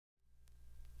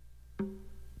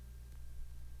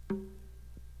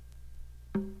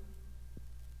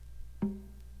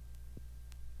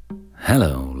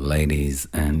Hello, ladies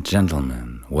and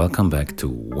gentlemen. Welcome back to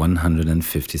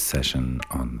 150 Session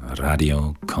on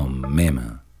Radio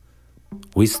Cómeme.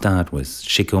 We start with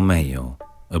Chico Mello,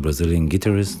 a Brazilian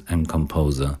guitarist and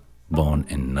composer born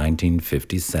in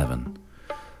 1957.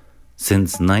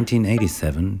 Since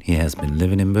 1987, he has been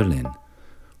living in Berlin,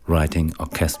 writing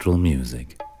orchestral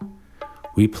music.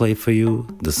 We play for you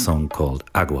the song called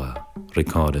Água,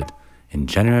 recorded in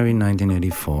January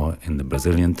 1984 in the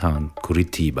Brazilian town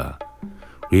Curitiba,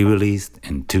 re-released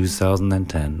in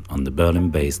 2010 on the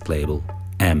Berlin-based label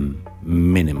M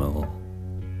Minimal.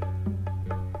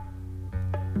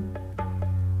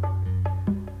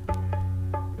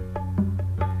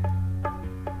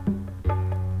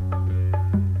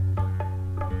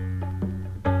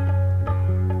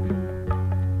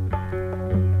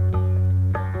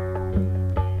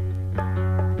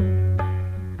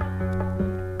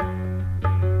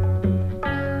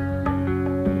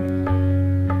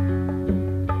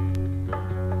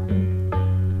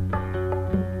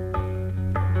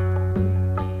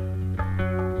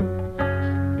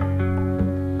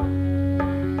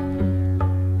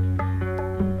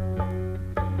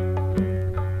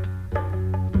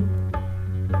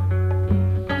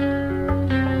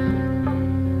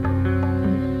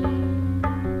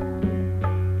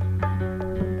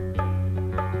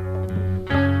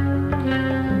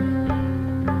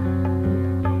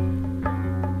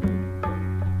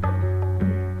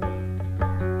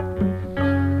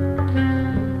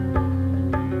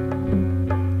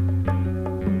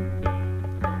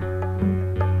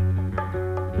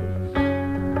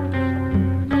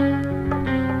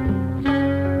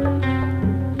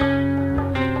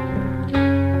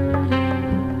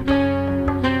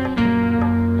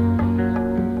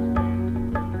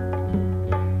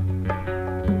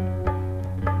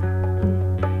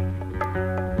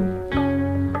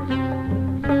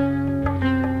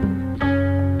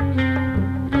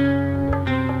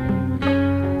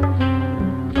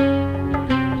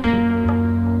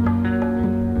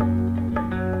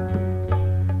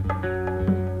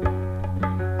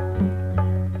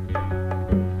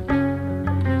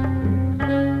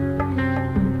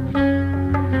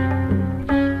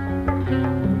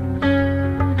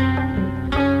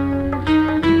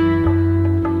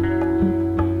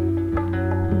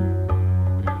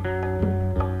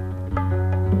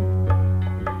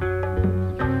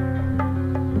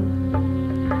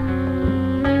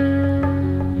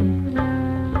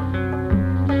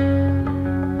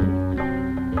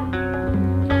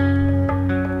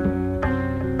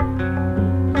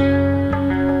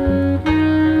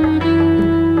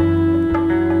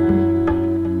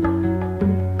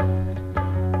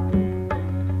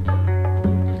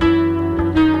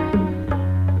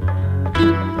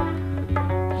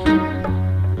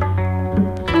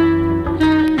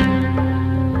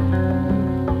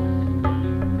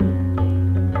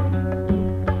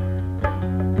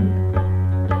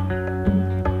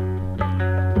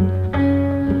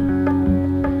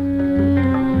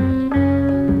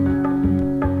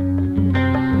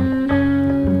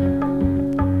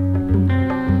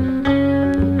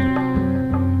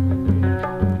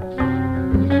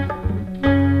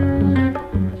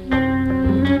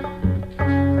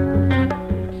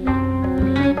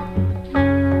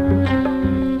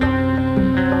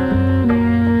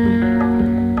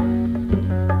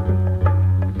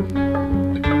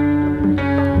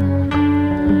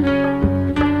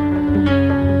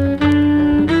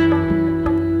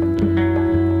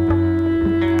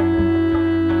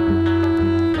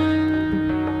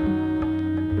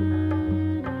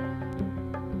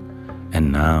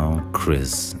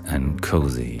 Chris and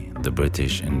Cosey, the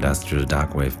British industrial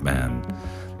darkwave band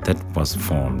that was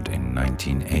formed in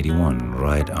 1981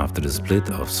 right after the split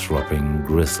of Throbbing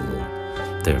Gristle,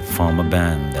 their former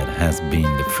band that has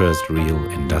been the first real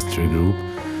industrial group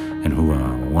and who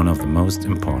are one of the most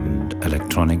important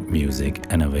electronic music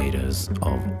innovators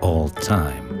of all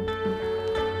time.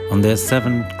 On their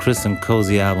seventh Chris and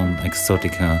Cosey album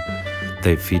Exotica,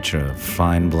 they feature a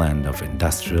fine blend of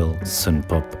industrial,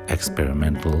 synth-pop,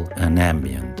 experimental and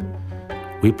ambient.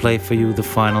 We play for you the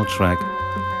final track,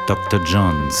 Dr.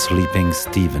 John's Sleeping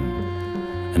Stephen,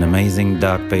 an amazing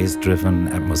dark bass-driven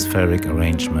atmospheric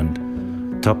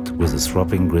arrangement topped with a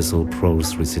throbbing gristle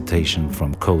prose recitation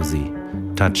from Cosey,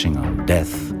 touching on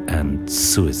death and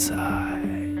suicide.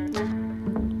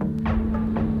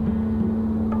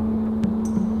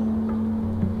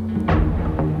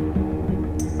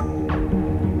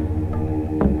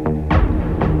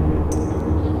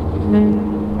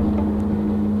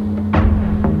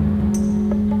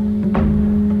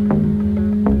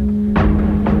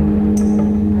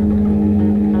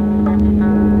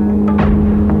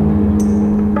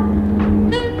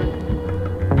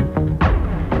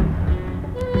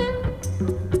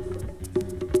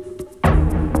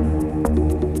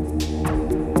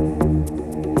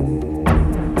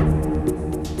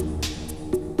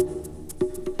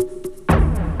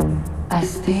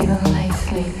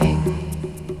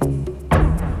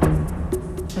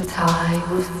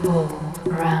 tie was full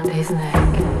around his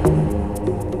neck.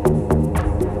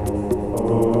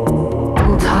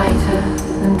 Pulled tighter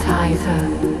and tighter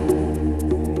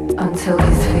until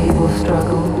his feeble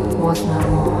struggle was no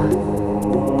more.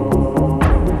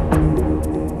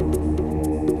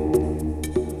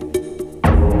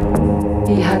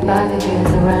 He had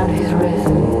bandages around his wrist.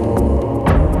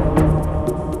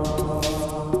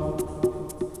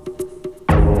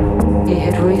 He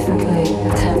had recently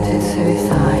attempted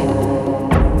suicide.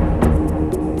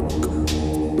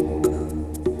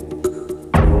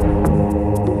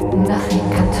 Nothing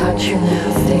can touch you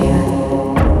now, Stephen.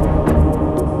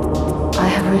 I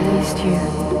have released you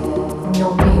from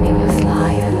your meaningless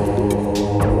life.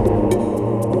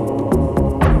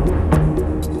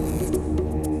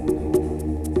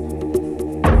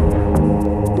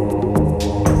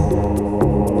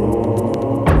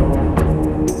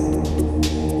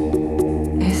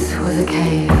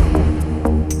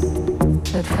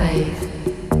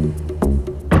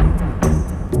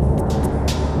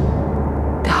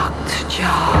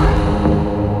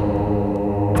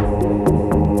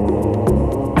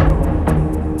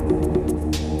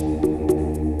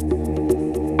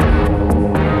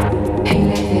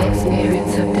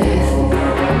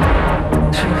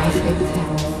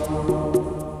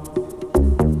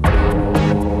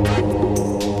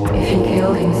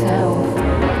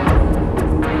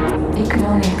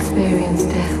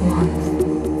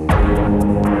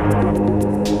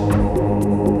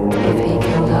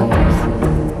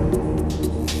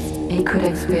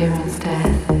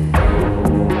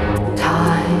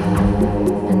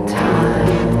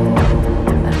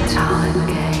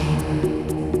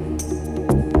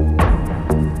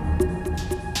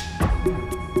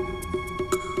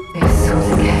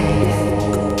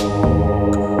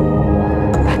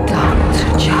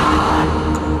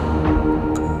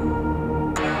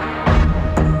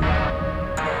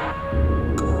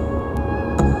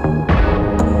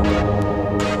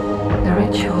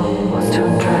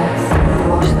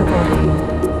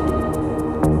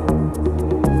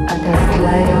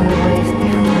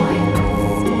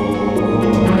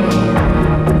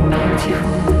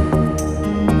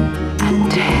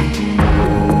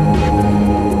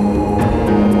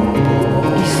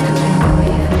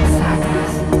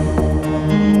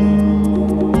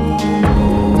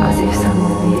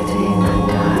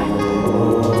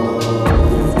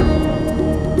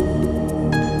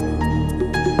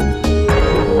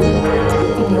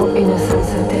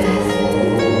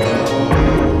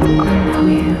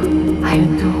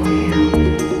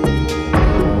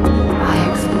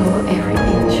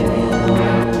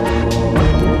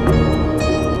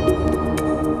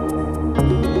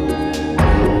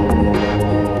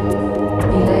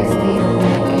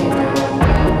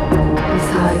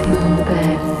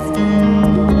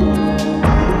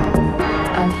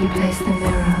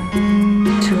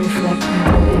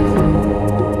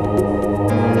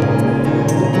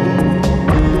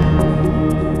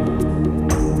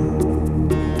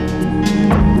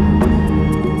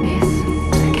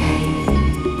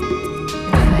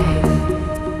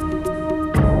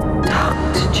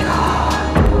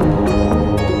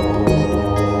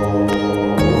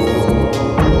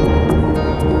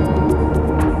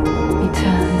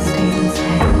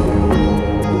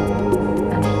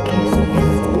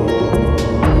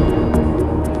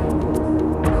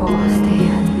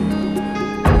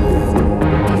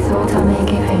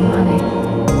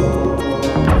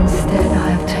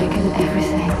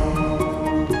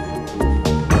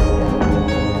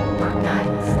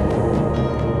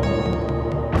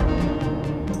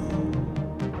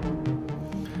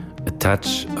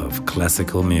 Touch of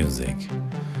classical music,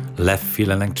 left field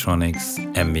electronics,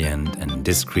 ambient and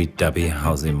discrete dubby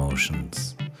house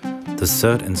emotions. The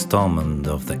third installment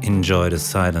of the Enjoy the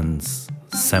Silence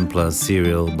sampler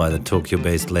serial by the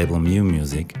Tokyo-based label Mu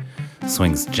Music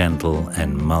swings gentle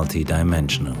and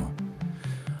multi-dimensional.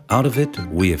 Out of it,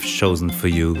 we have chosen for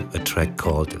you a track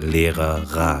called Leerer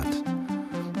Rat,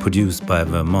 produced by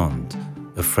Vermont,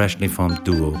 a freshly formed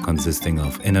duo consisting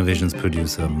of Innervision's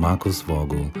producer Markus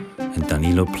Vorgel and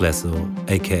Danilo Plesso,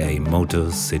 aka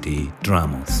Motor City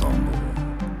Drama Ensemble.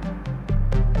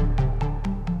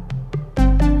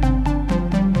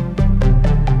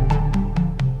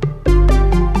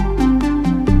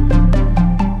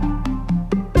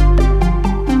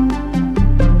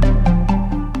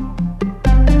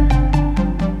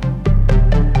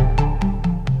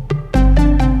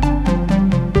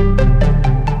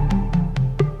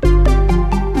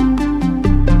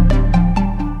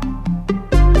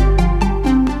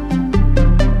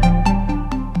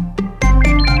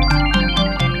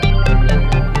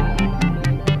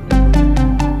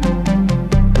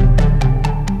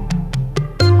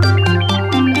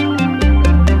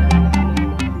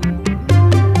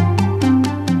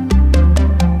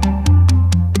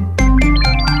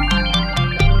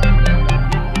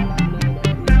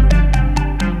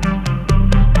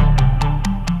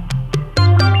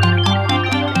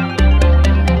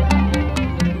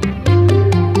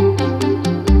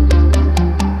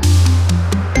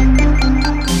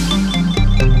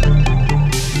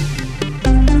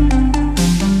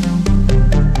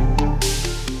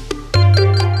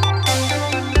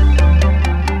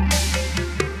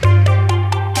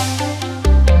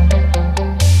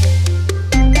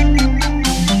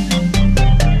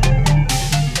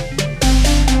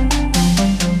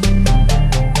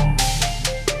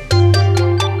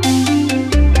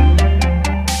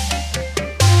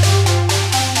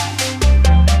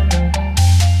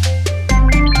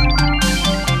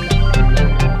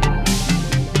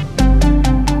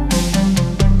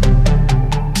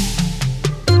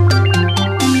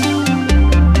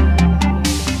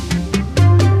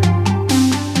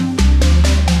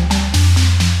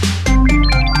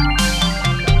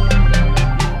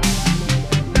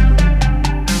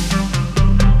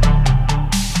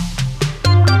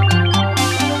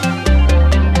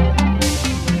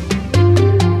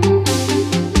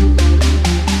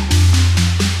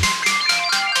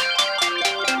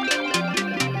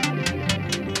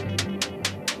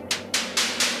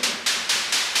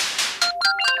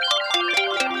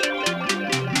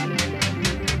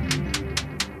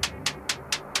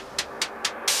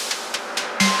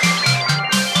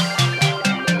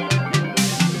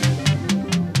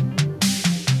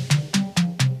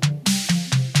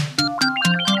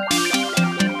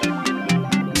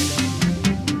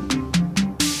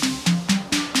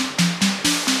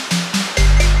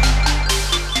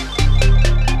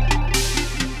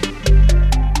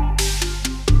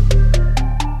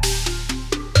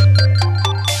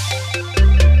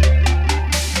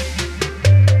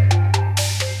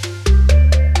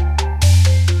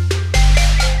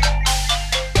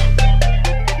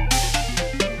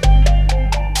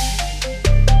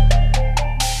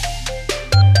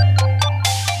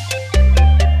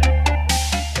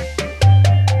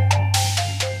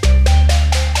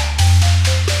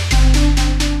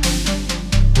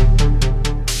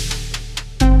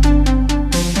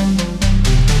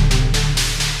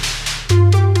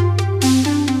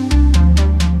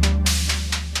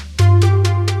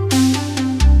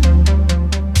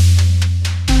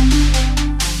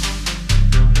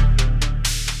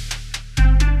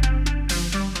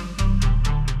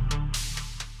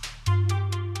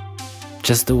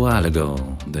 Just a while ago,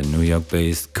 the New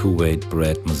York-based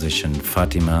Kuwait-bred musician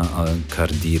Fatima Al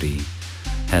Qadiri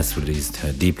has released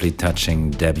her deeply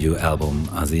touching debut album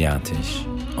Asiatisch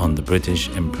on the British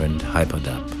imprint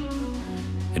Hyperdub.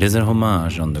 It is a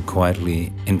homage on the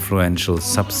quietly influential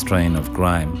substrain of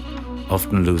grime,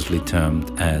 often loosely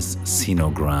termed as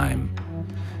sinogrime.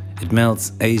 It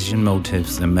melds Asian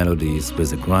motifs and melodies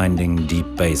with a grinding deep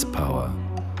bass power.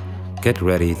 Get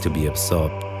ready to be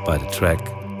absorbed by the track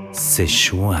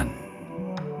Szechuan.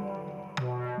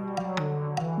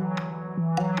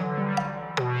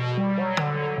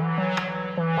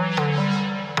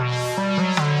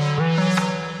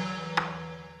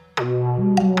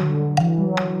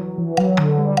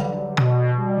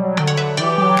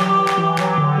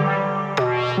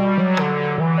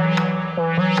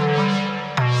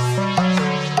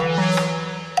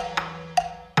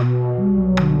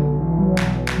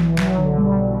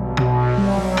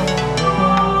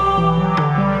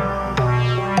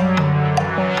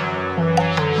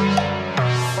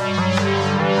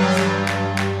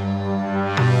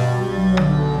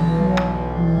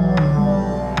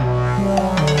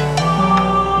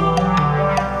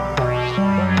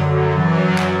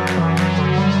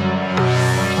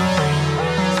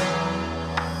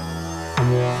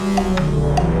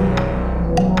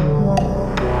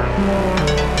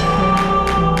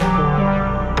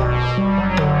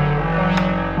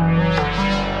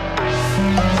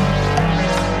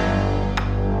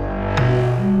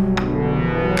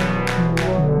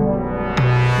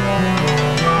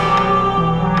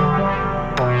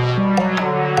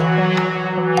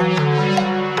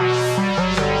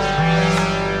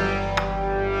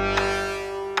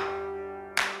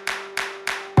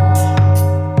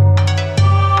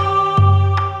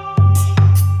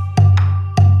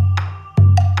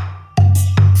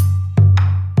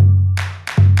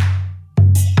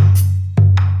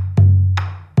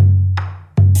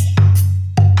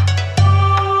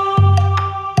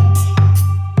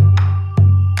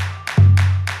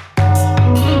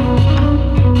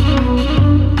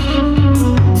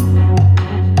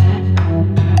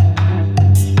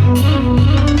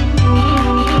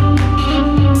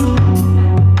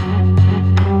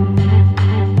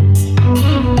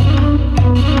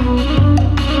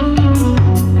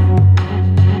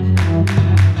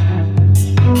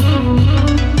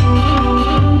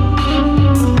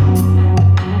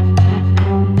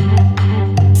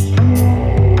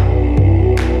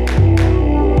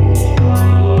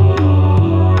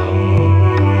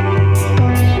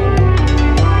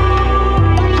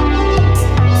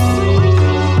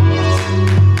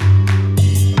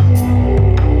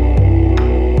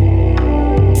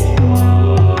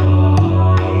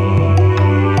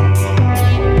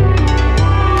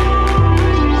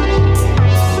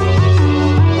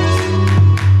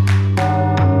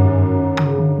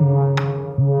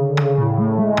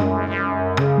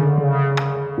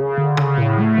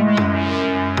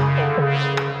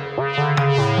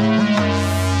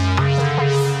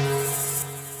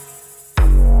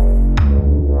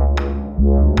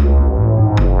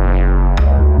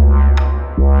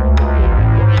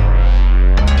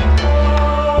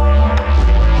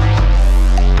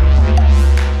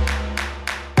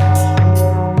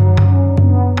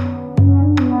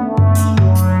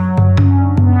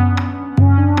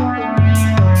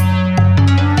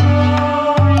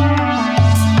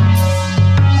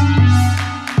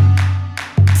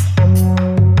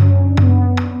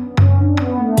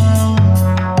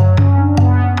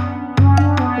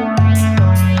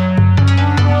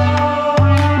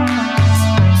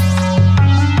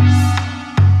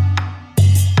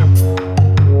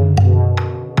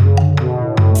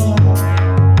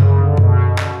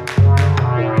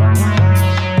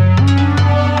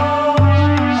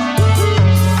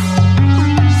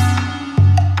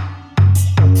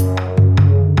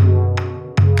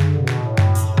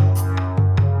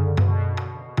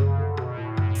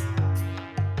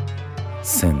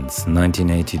 Since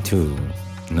 1982,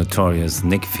 notorious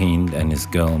Nick Fiend and his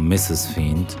girl Mrs.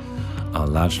 Fiend are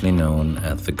largely known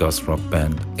as the goth rock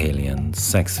band Alien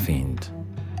Sex Fiend.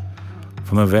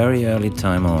 From a very early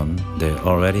time on, they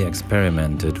already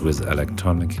experimented with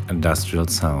electronic industrial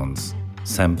sounds,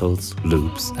 samples,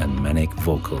 loops, and manic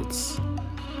vocals.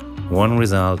 One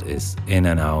result is In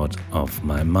and Out of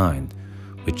My Mind,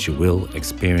 which you will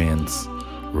experience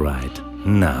right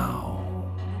now.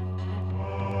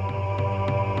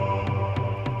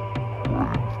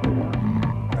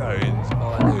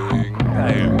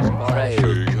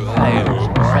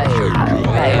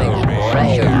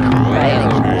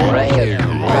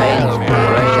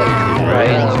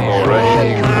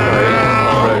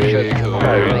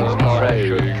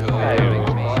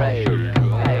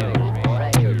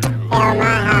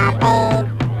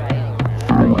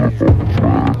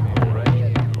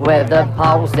 the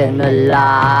pulse in the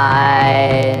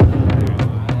light.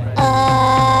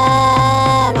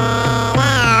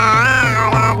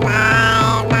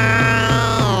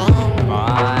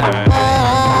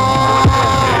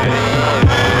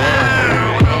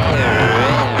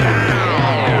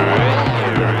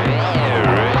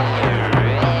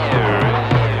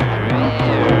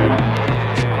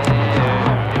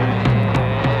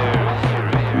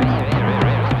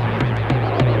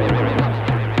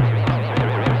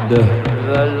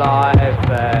 The life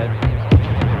that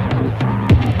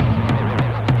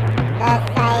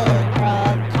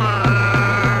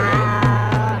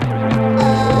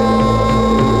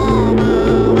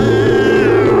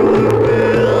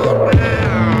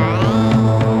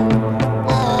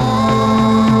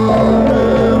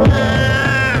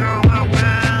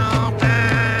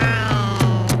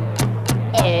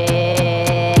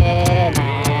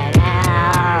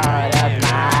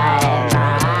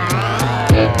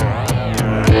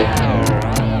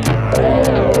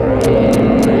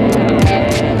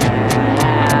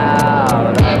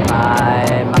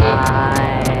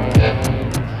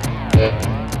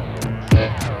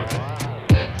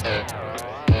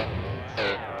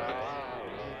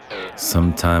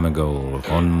Some time ago,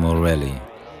 Ron Morelli,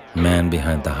 man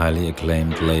behind the highly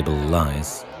acclaimed label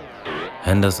Lies,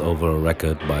 handed us over a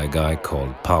record by a guy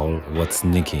called Paul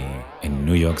Woznicki in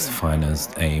New York's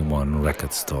finest A1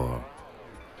 record store.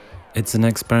 It's an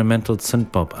experimental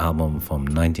synthpop album from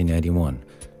 1981,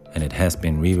 and it has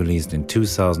been re-released in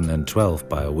 2012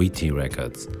 by Wheatie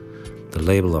Records, the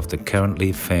label of the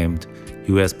currently famed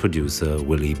US producer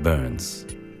Willie Burns.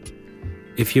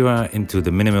 If you are into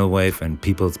the minimal wave and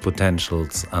People's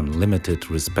Potential's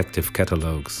unlimited respective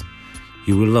catalogs,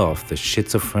 you will love the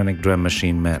schizophrenic drum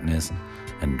machine madness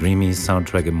and dreamy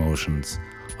soundtrack emotions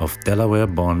of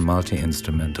Delaware-born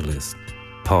multi-instrumentalist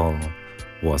Paul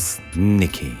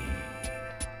Woznicki.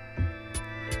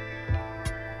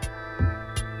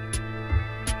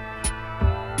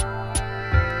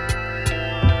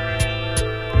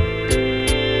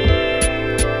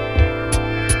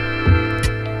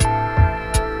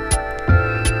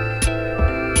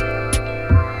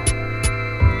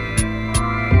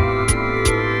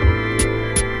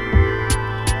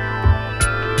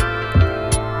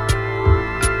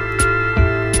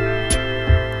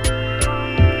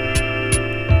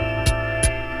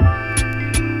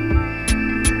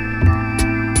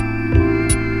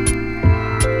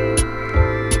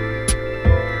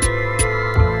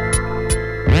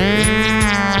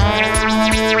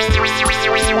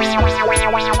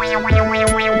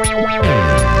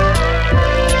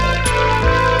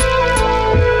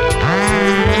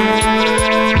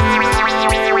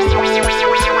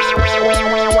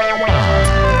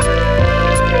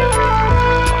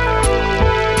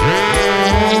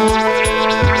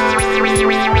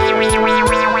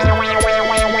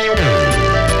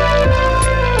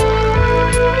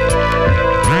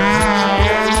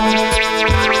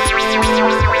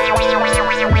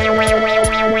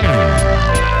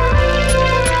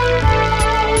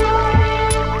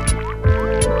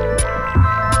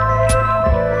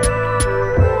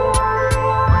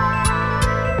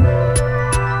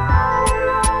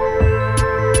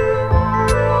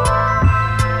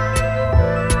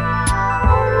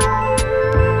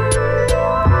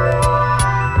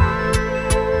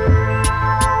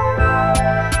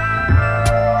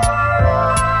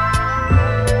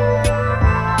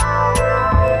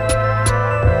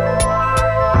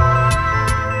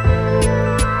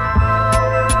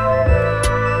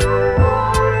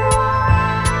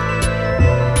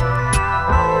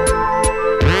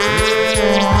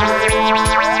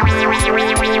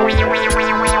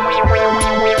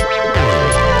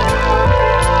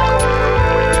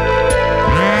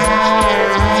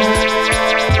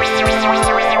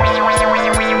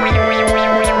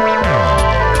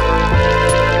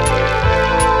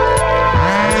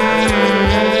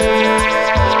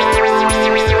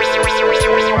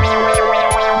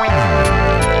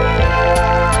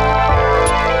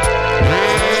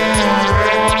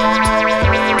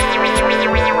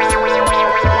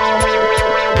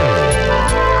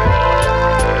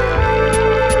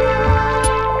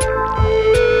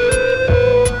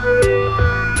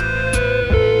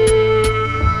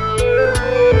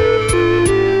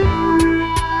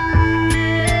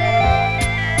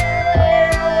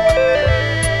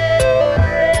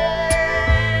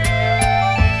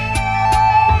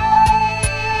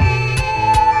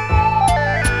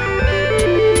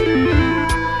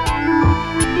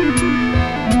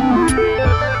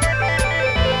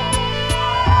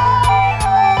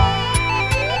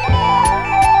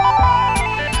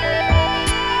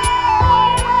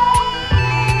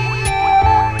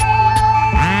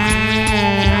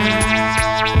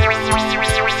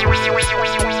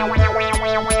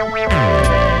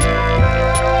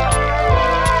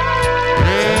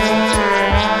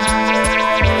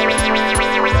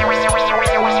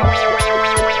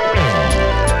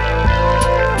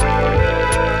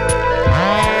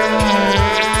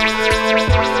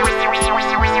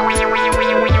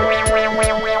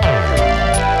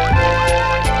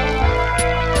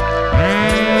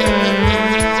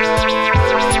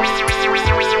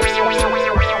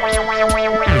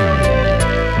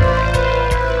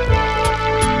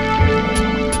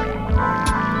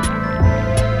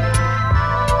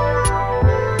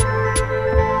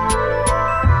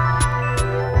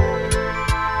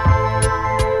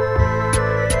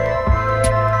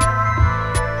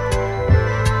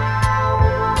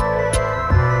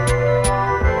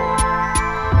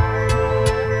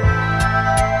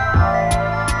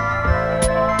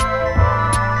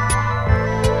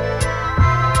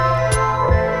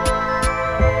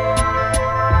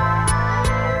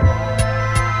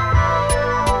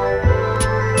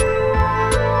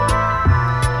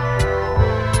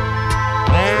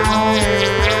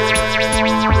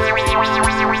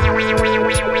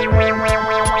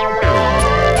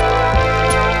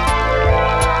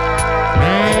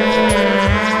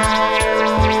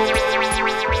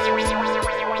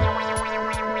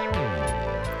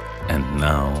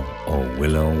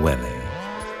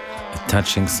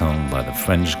 touching song by the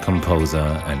French composer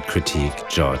and critic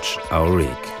Georges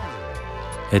Auric.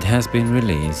 It has been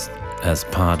released as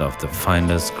part of the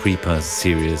Finders Creepers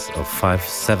series of 5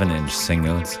 7-inch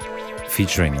singles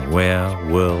featuring rare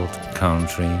world,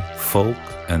 country, folk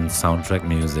and soundtrack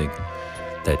music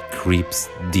that creeps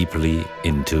deeply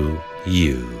into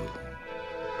you.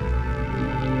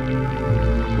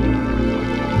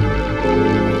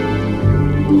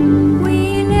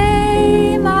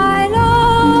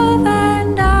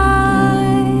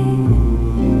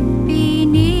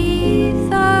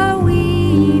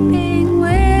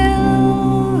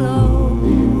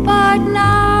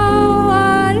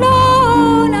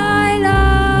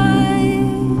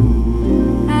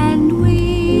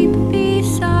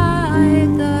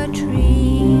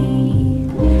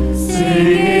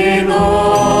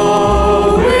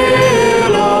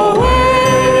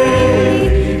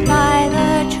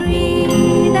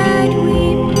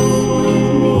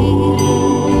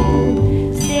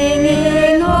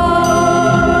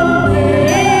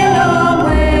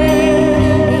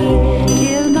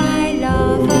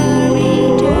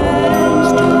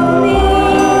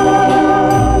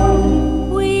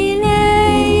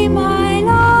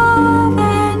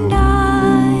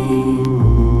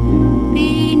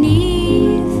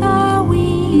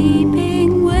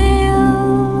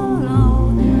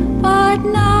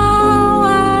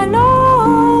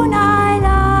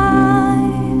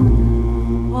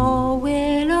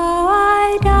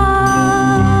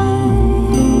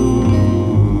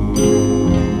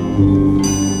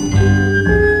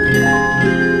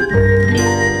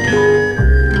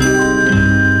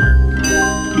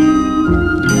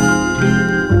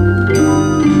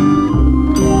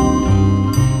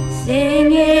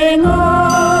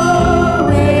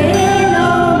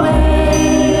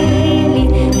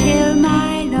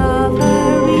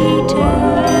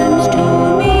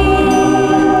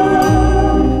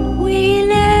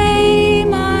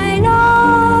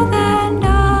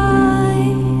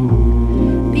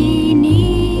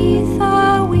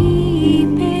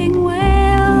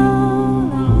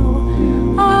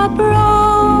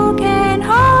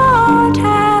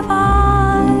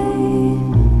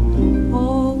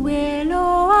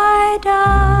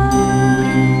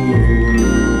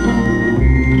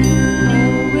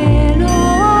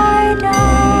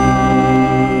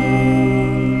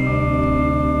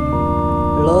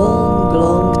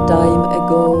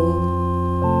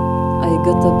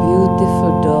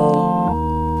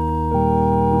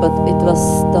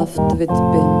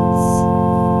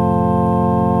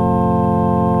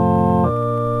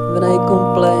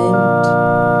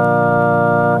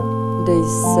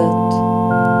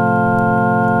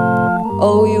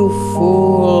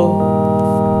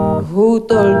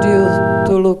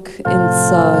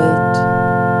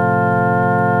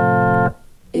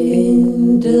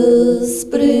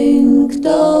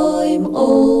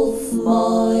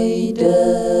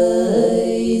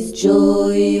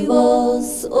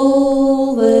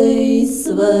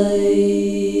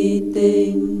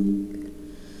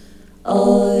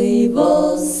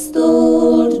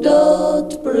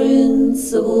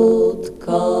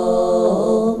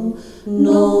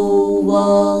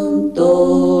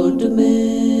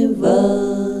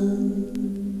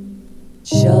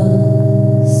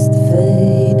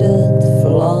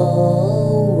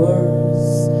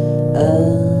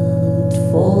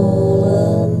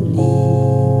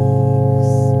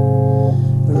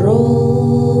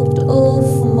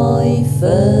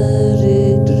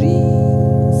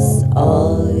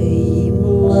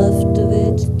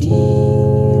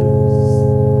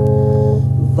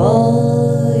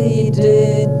 Why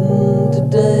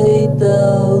didn't they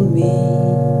tell me?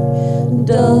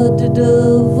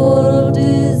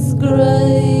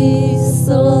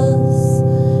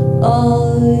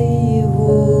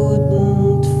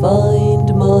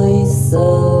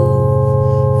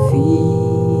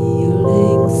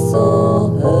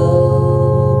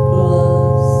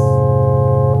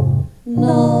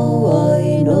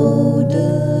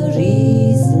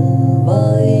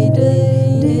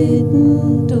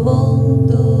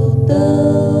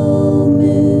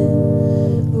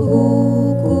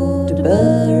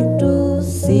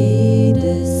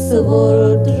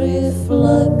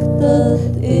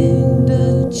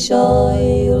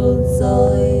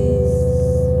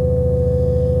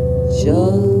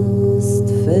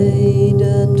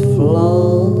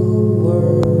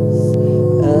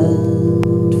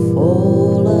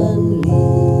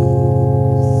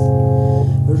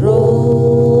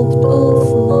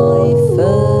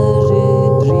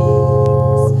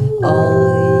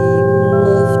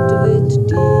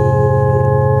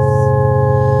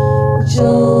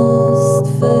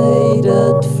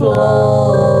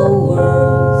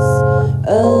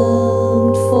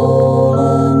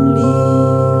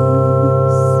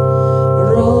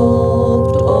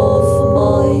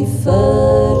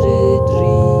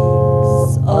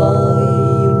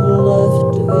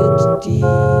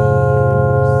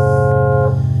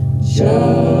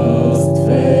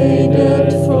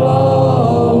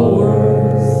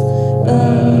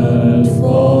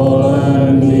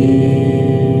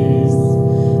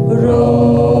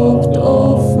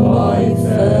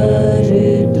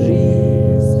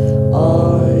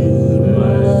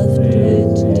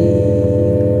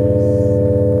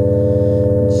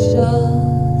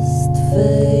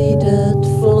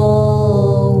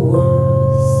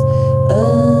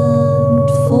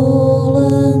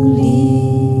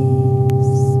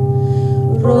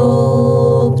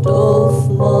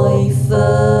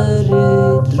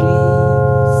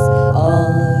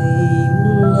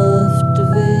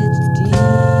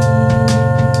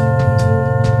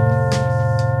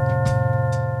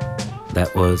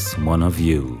 was One of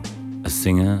You, a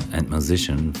singer and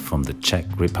musician from the Czech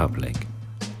Republic.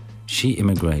 She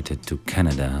immigrated to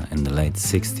Canada in the late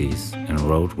 60s and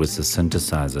wrote with the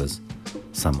synthesizers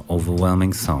some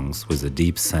overwhelming songs with a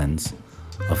deep sense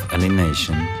of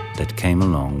alienation that came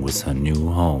along with her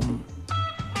new home.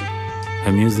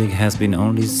 Her music has been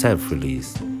only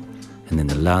self-released, and in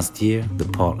the last year, the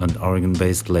Portland,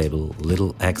 Oregon-based label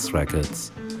Little X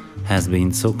Records has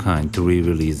been so kind to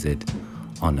re-release it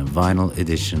on a vinyl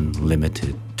edition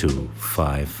limited to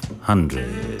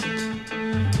 500.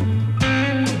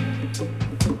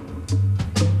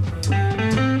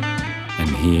 And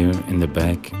here in the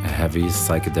back, a heavy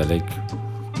psychedelic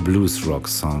blues rock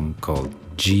song called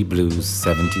G Blues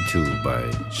 72 by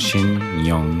Shin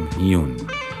Hyun,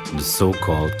 the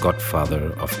so-called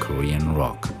godfather of Korean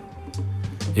rock.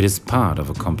 It is part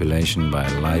of a compilation by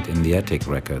Light in the Attic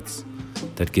Records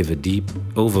that give a deep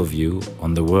overview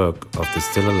on the work of the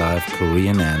still-alive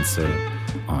Korean answer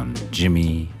on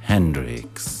Jimi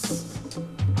Hendrix.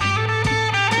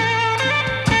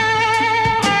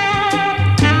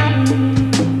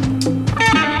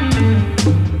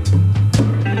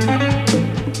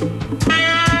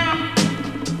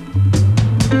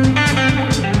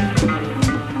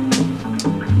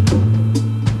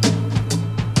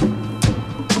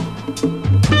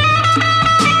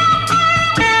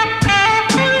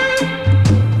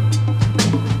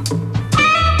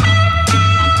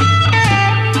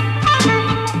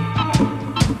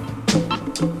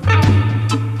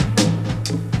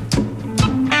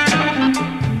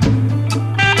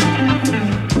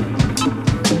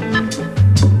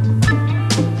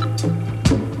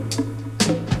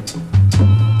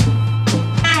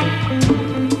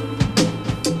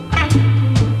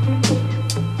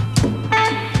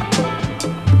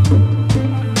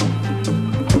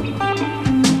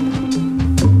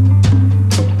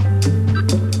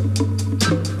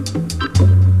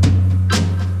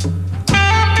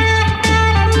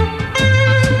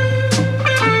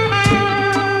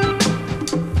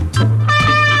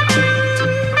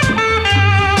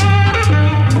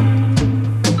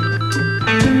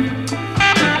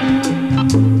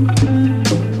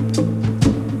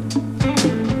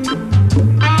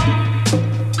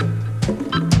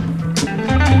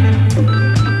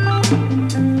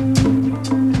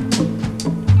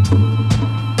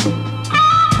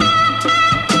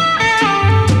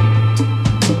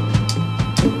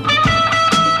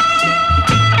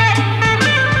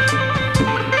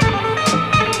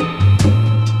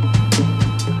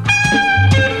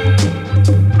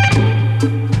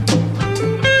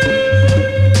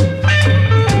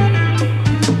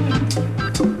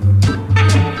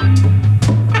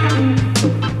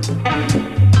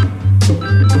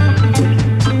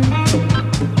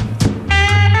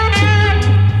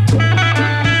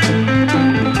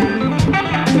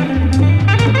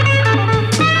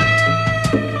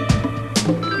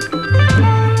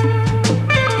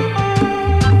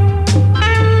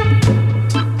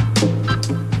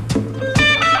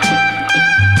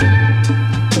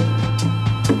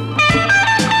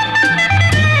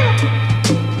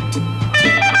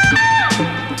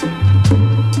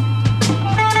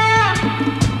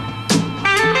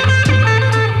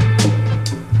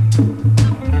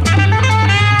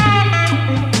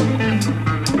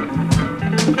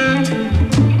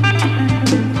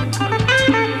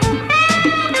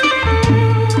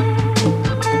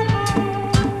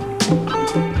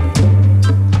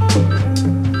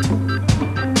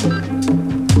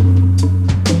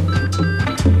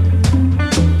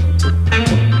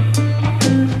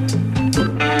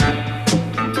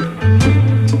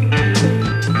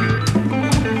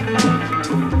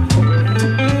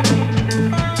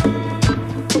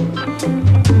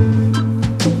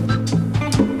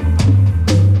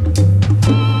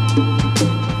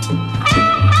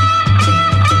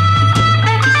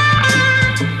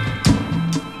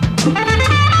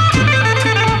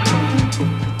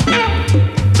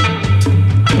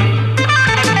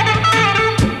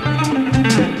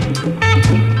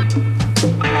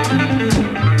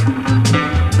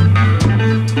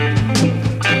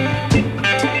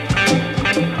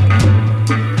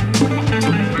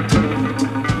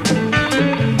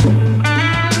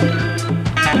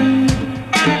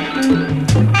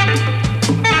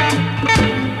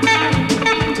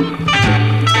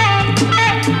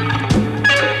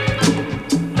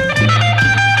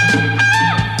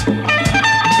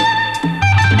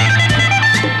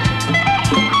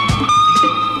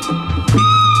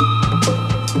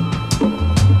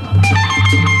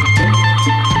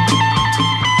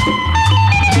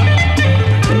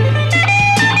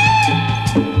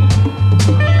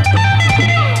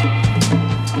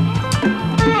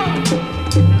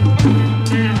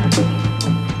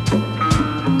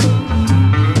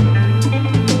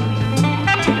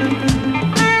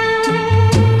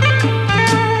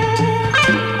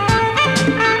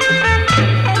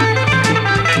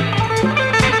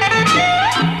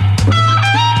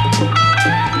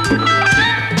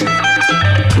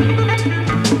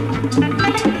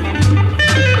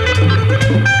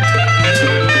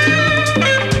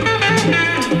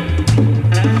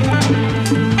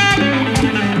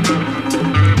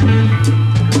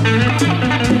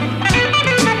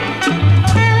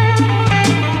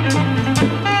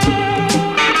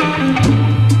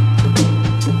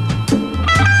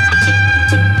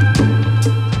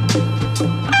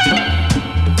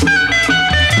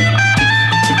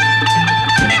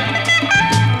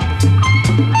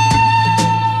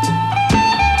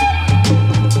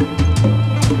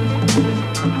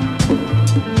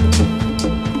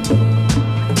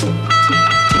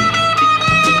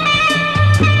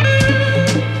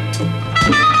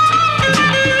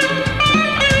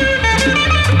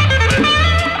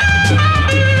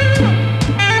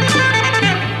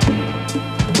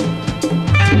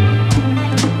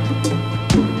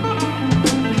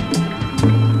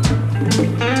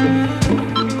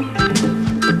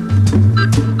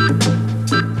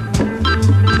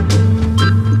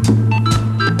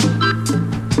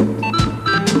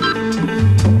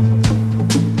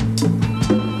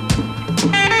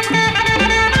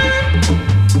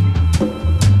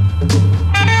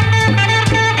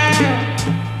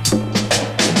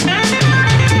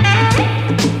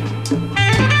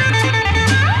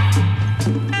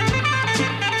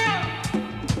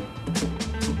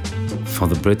 For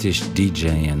the British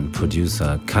DJ and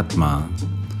producer Katma,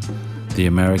 the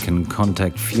American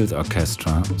Contact Field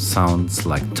Orchestra sounds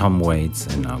like Tom Waits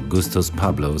and Augustus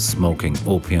Pablo smoking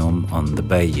opium on the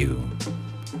bayou.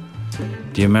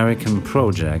 The American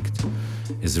project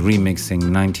is remixing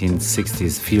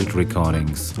 1960s field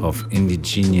recordings of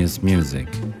indigenous music.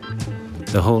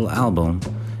 The whole album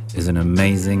is an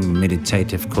amazing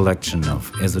meditative collection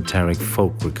of esoteric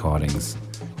folk recordings,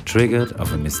 triggered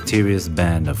of a mysterious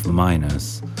band of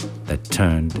miners that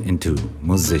turned into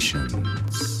musicians.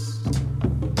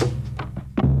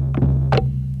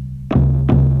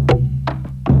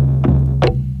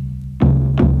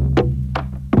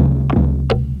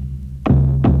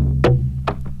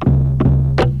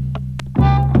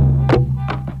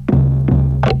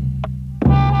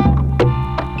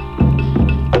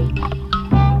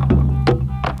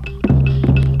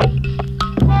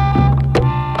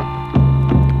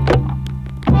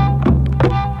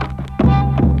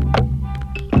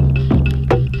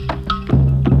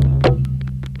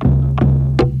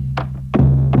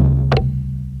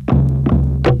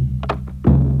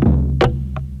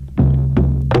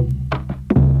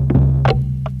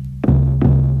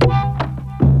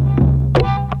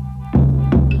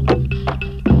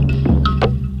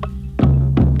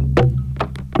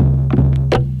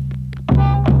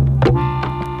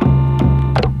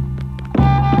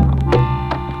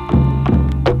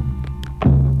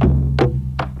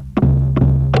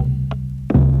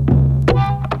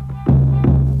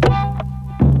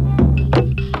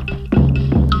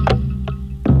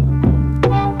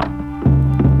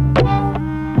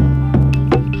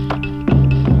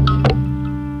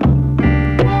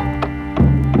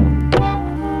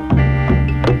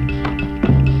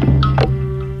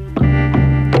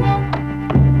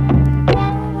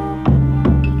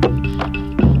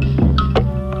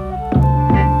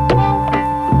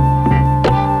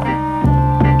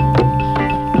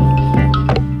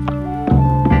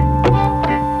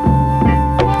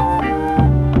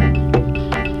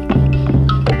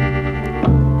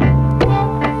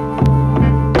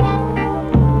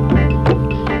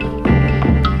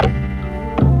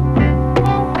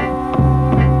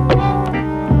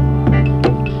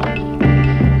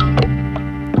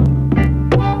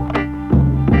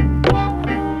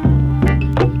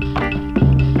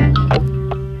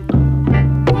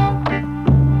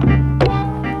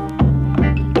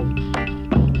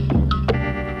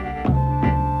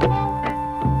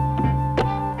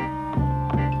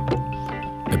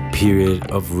 Period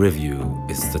of Review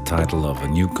is the title of a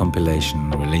new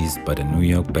compilation released by the New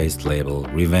York-based label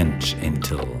Revenge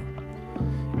Intel.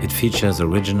 It features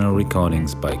original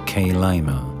recordings by K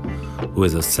Leimer, who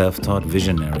is a self-taught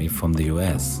visionary from the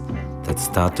US that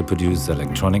started to produce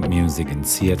electronic music in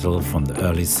Seattle from the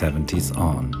early 70s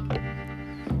on.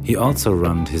 He also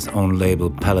runs his own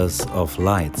label Palace of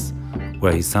Lights,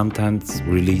 where he sometimes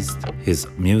released his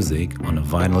music on a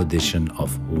vinyl edition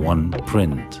of one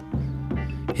print.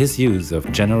 His use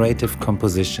of generative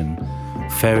composition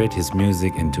ferried his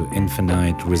music into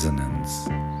infinite resonance.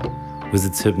 With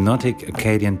its hypnotic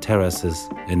Akkadian terraces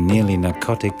and nearly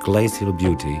narcotic glacial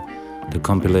beauty, the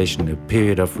compilation A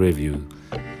Period of Review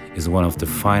is one of the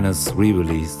finest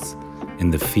re-releases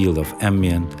in the field of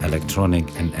ambient,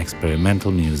 electronic and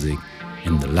experimental music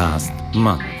in the last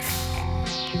month.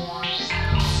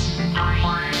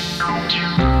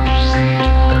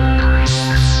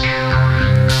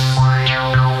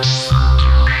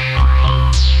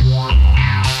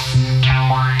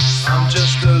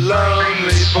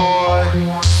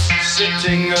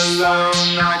 Sitting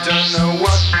alone, I don't know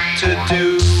what to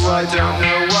do, I don't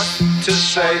know what to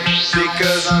say,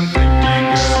 because I'm thinking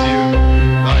of you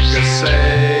like a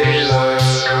sailor.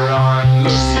 I'm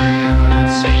looking out at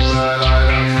sea, but I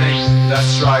don't think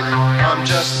that's right. I'm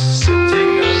just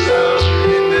sitting alone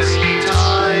in this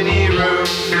tiny room,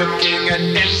 looking at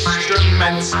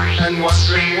instruments and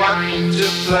wondering what to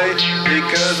play,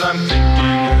 because I'm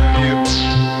thinking of you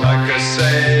like a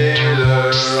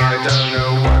sailor. I don't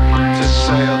know what to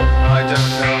sail, I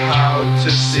don't know how to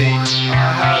see. I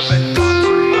haven't got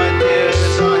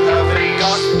ideas, I haven't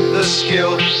got the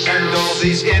skill, and all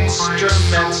these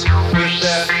instruments with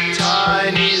their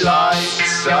tiny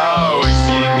lights are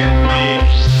winking at me,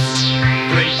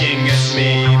 blinking at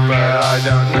me, but I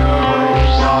don't know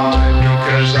why,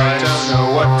 because I don't know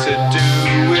what to do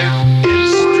with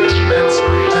instruments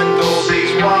and all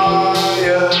these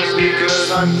wires,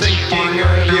 because I'm thinking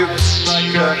of you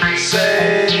like a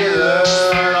sailor.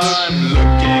 I'm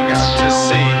looking out to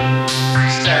sea,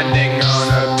 standing on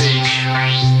a beach,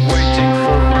 waiting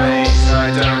for rain. I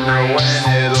don't know when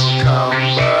it'll come,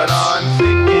 but I'm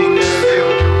thinking of you,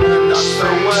 and not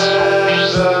the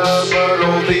weather, but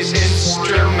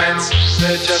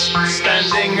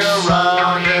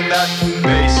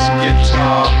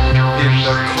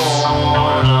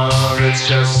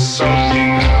just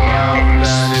sulking around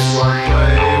and it won't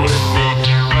play with me.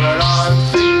 But I'm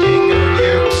thinking of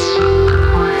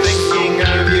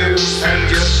you, and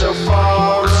you're so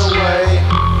far away.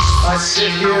 I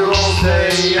sit here all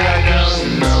day, I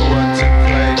don't know what to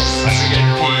play. I forget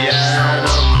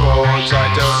piano chords, I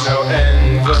don't know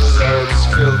envelopes,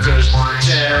 filters,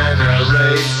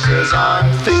 generators. I'm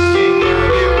thinking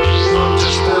of you, I'm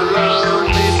just a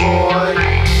lonely boy.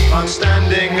 I'm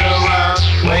standing around,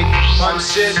 wait, I'm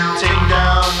sitting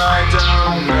down, I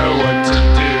don't know what to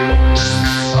do.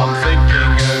 I'm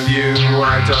thinking of you,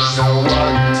 I don't know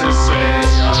what to say.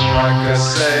 I'm like a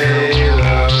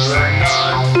sailor and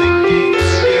I'm thinking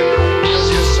of you, 'cause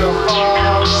you're so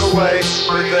far away.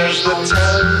 But there's the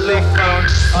telephone,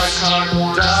 I can't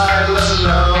dial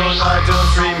alone. I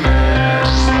don't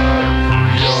remember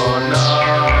your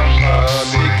number,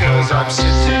 because I'm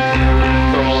sitting here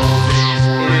with all these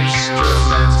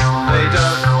instruments. They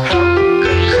don't help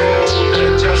at all,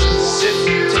 they're just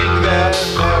sitting there.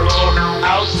 They're all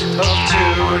out of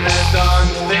tune, and I'm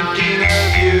thinking of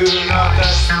you. Not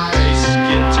that bass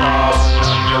guitar,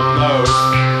 not the mode,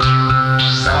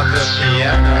 not the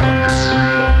piano.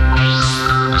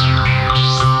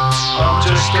 I'm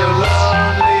just a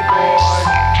lonely boy,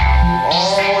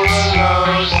 all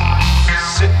alone,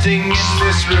 sitting in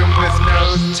this room with no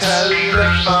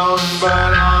telephone.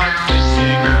 But I'm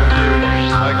thinking of you,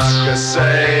 like a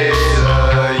sailor.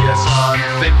 Yes, I'm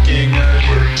thinking of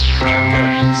you,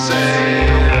 like a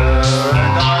sailor.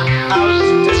 And I'm out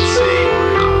to sea,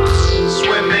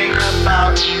 swimming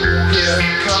about. Here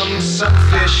comes some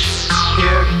fish,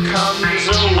 here comes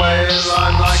a whale.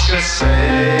 I'm like a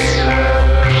sailor,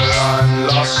 I'm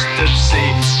lost at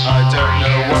sea. I don't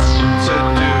know what to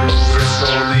do with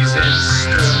all these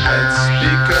instruments,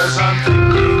 because I'm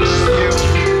thinking of you.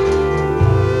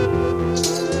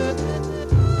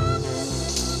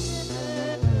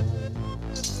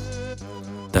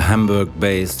 The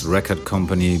Hamburg-based record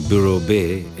company Bureau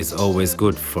B is always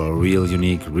good for a real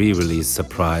unique re-release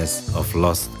surprise of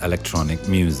lost electronic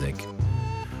music.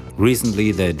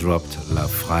 Recently they dropped La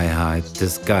Freiheit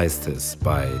des Geistes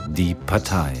by Die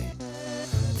Partei.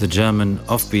 The German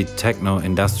offbeat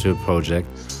techno-industrial project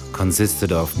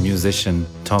consisted of musician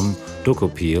Tom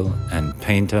Dokopil and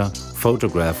painter,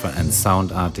 photographer and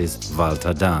sound artist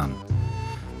Walter Dahn.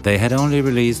 They had only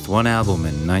released one album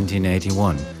in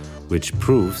 1981, which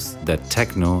proves that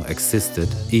techno existed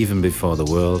even before the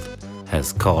world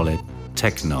has called it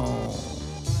techno.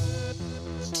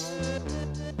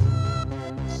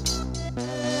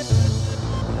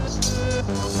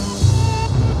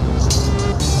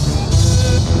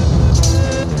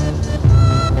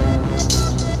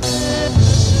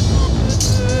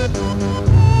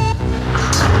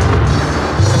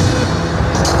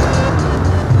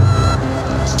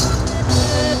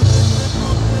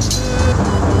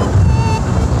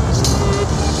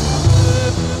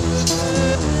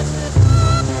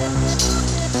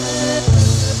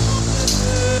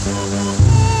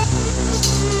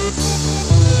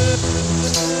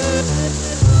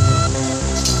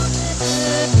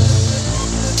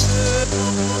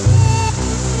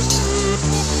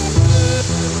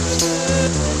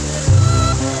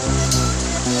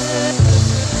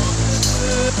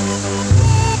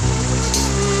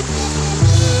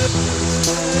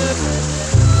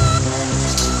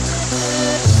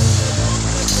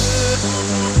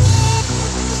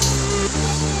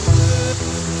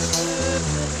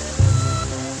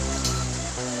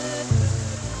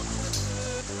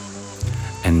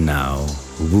 And now,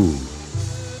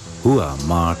 who are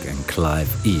Mark and Clive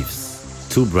Eves,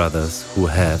 two brothers who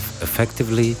have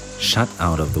effectively shut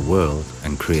out of the world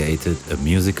and created a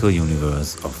musical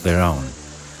universe of their own.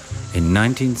 In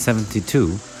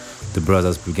 1972, the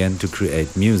brothers began to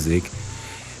create music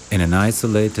in an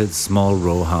isolated small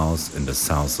row house in the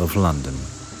south of London.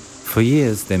 For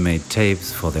years they made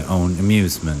tapes for their own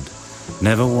amusement,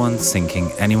 never once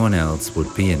thinking anyone else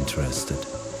would be interested.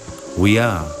 We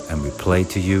are, and we play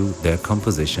to you their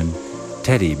composition,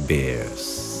 Teddy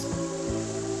Bears.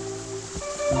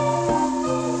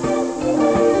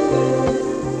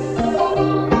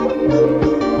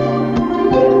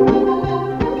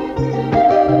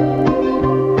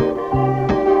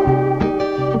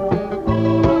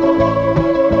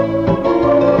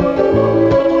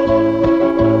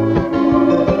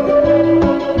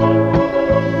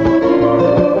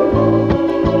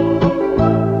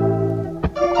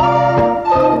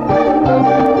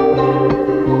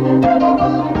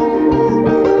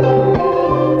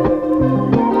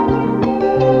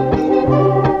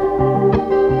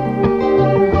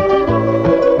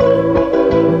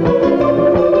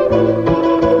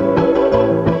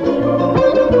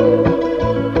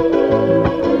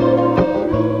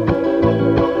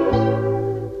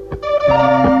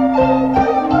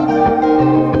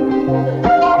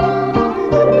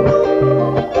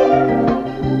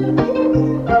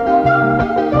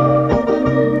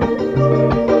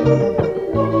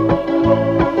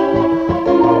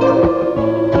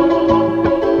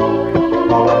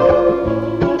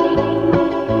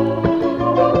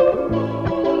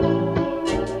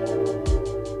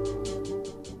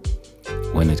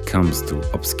 When it comes to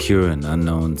obscure and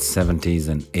unknown 70s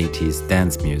and 80s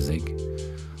dance music,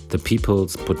 the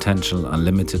People's Potential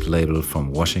Unlimited label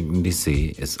from Washington,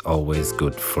 D.C. is always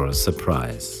good for a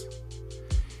surprise.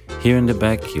 Here in the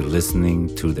back, you're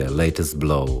listening to their latest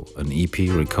Blow, an EP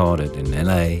recorded in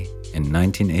LA in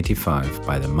 1985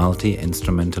 by the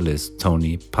multi-instrumentalist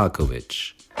Tony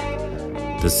Palkovic.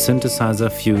 The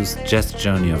synthesizer-fused jazz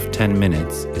journey of 10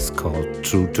 minutes is called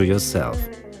True to Yourself,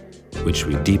 which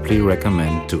we deeply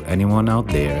recommend to anyone out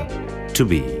there to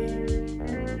be.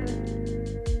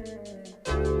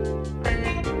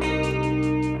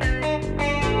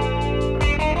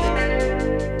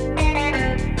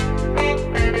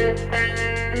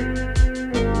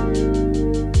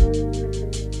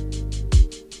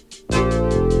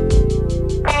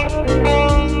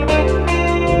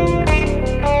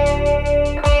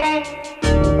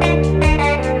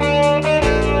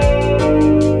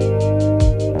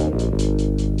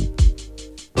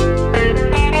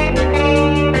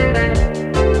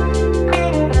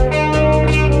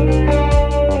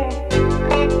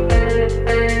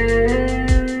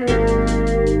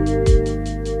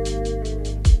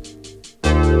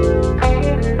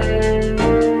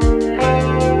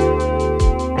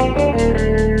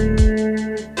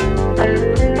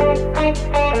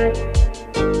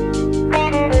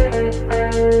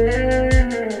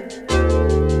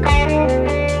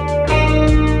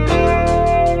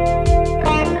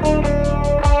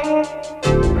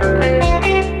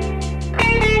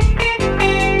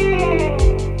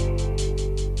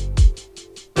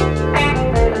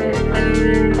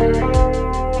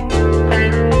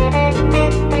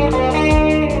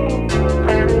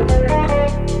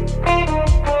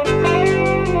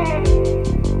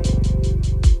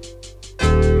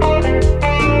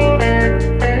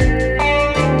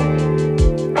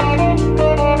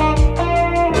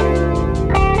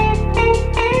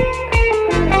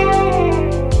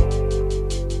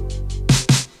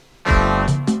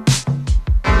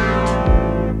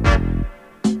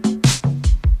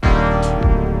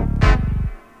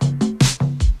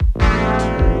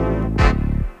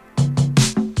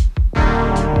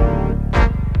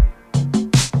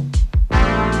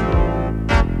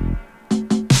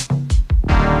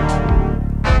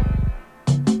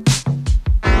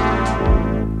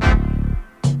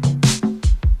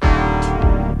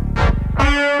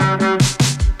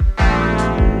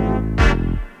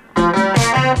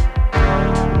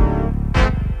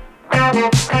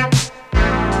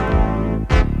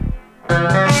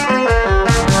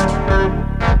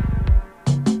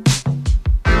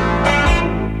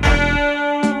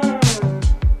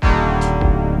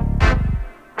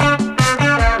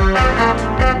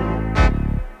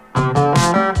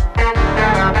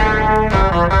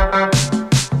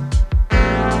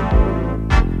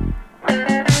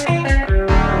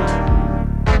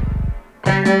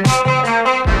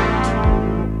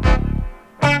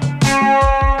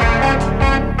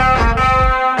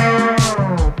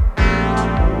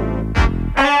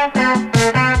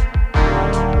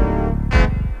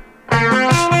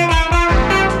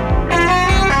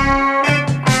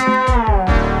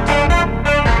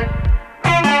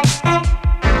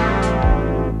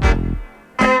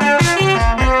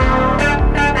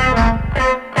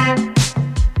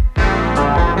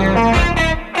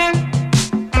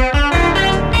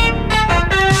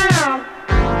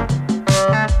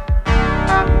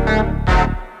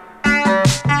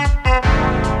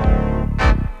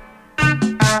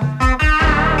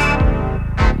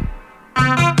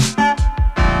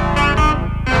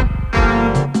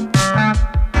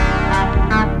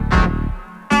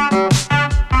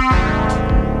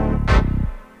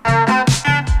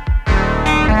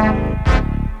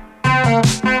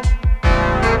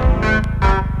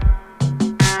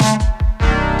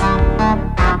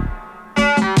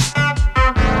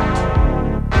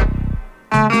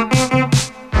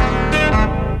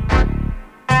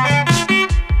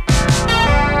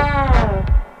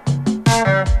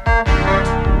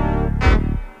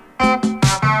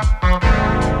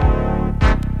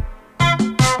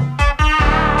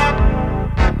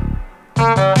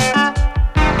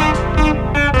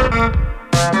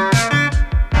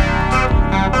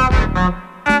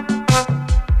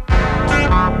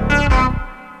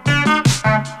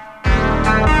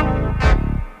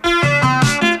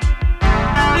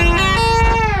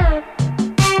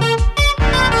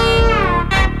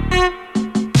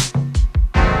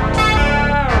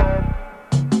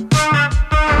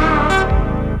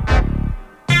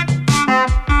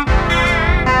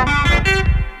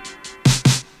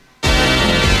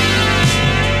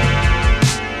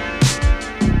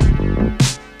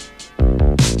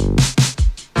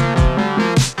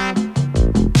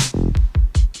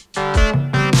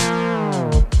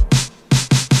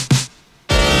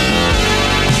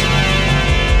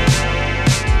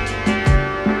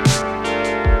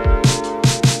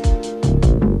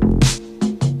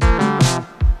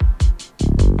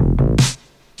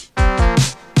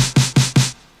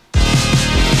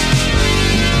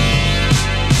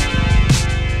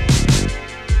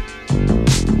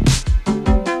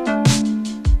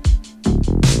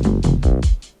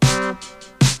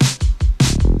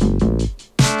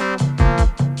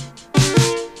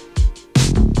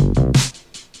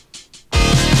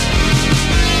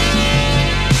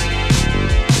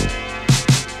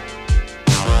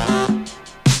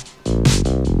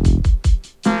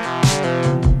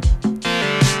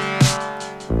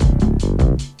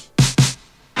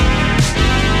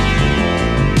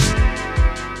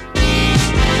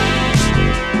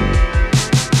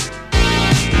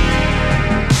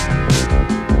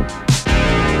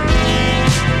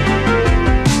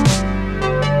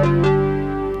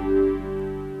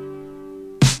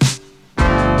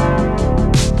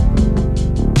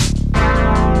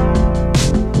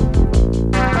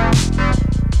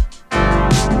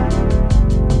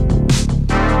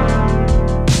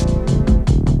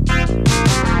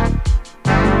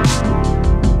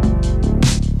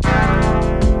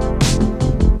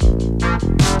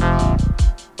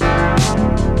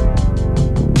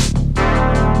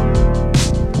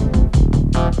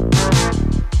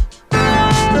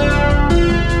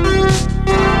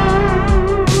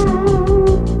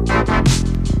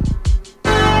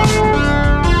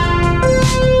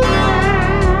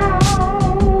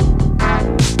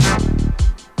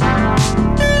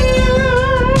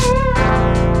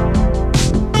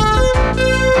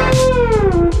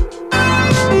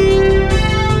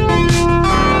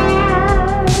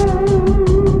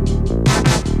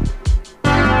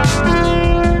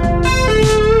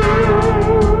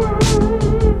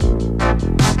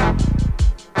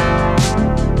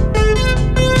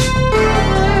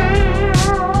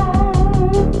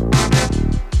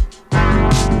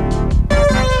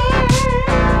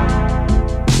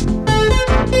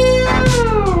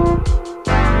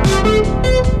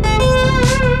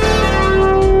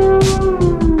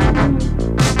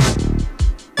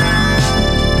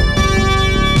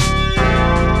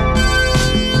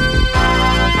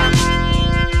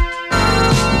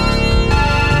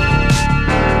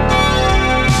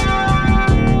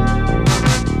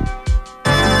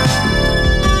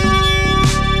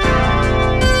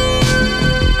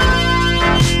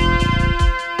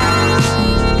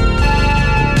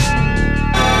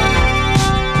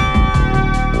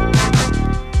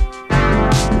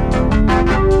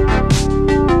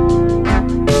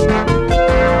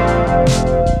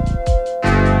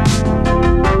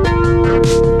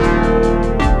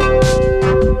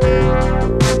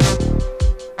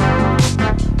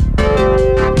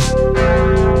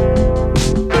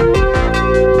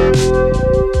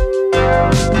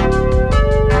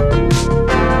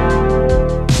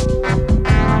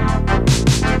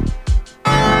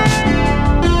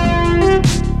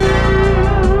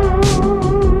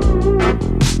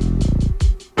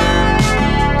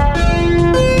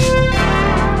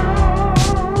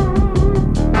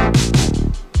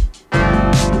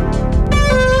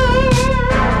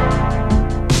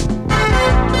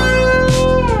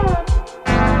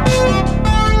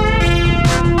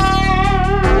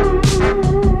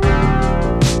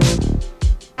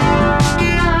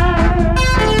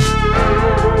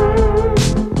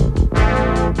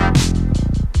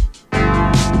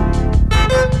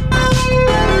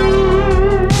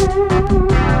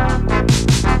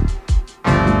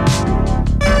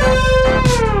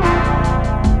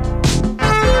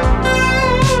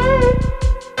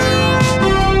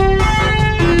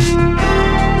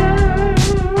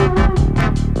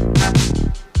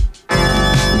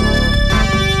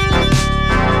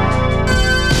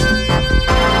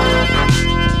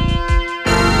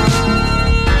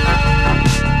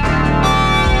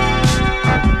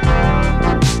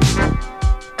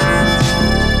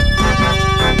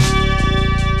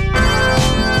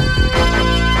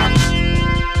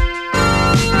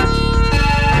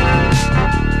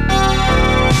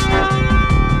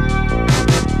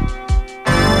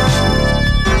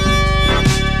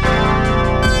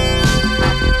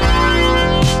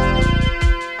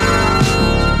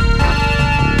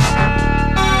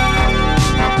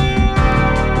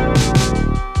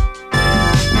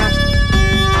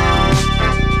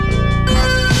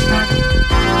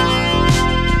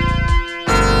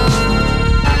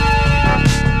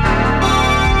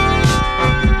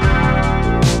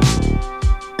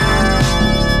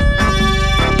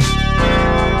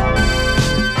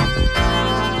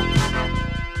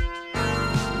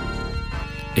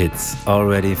 It's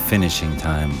already finishing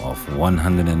time of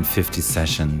 150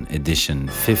 Session edition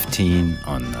 15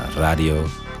 on Radio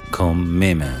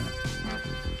Cómeme.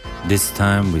 This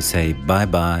time we say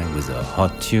bye-bye with a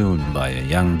hot tune by a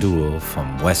young duo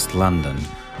from West London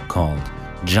called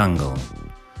Jungle.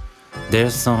 Their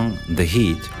song The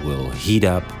Heat will heat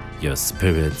up your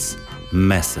spirits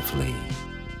massively.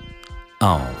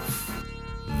 Auf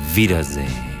Wiedersehen.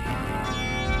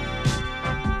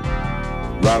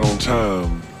 Right on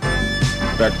time,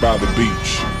 back by the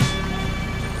beach.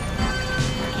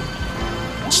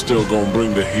 Still gonna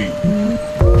bring the heat.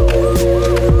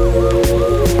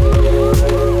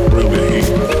 Bring the heat.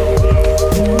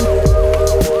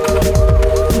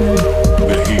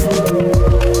 The heat.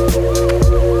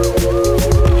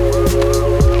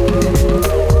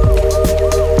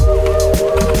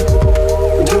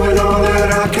 Doing all that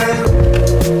I can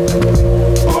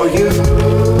for you.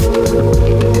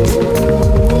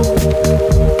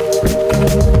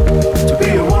 To be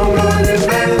a woman-loving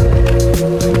man,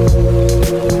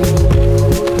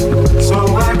 so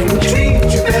I can treat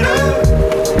you better.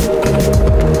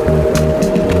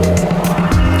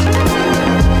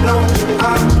 No,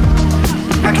 I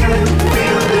can't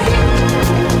feel the heat.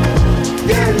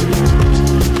 Yeah,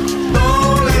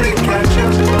 don't let it catch you.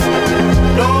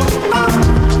 No,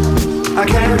 I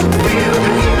can't feel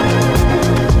the heat.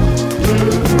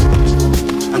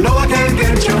 I know I can't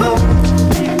get you home.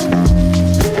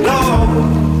 No,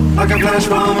 like a flash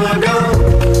from a gun.